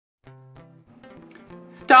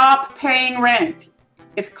Stop paying rent.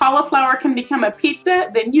 If cauliflower can become a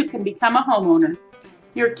pizza, then you can become a homeowner.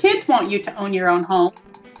 Your kids want you to own your own home.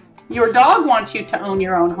 Your dog wants you to own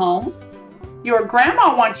your own home. Your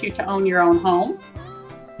grandma wants you to own your own home.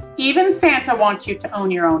 Even Santa wants you to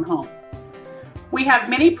own your own home. We have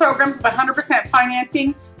many programs with 100%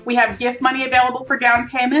 financing. We have gift money available for down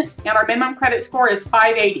payment, and our minimum credit score is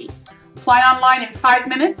 580. Apply online in 5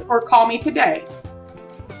 minutes or call me today.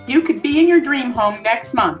 You could be in your dream home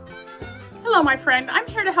next month. Hello, my friend. I'm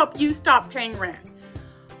here to help you stop paying rent.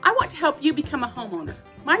 I want to help you become a homeowner.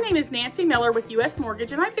 My name is Nancy Miller with U.S.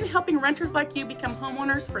 Mortgage, and I've been helping renters like you become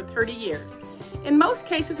homeowners for 30 years. In most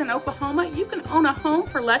cases in Oklahoma, you can own a home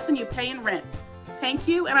for less than you pay in rent. Thank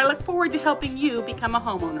you, and I look forward to helping you become a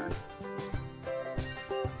homeowner.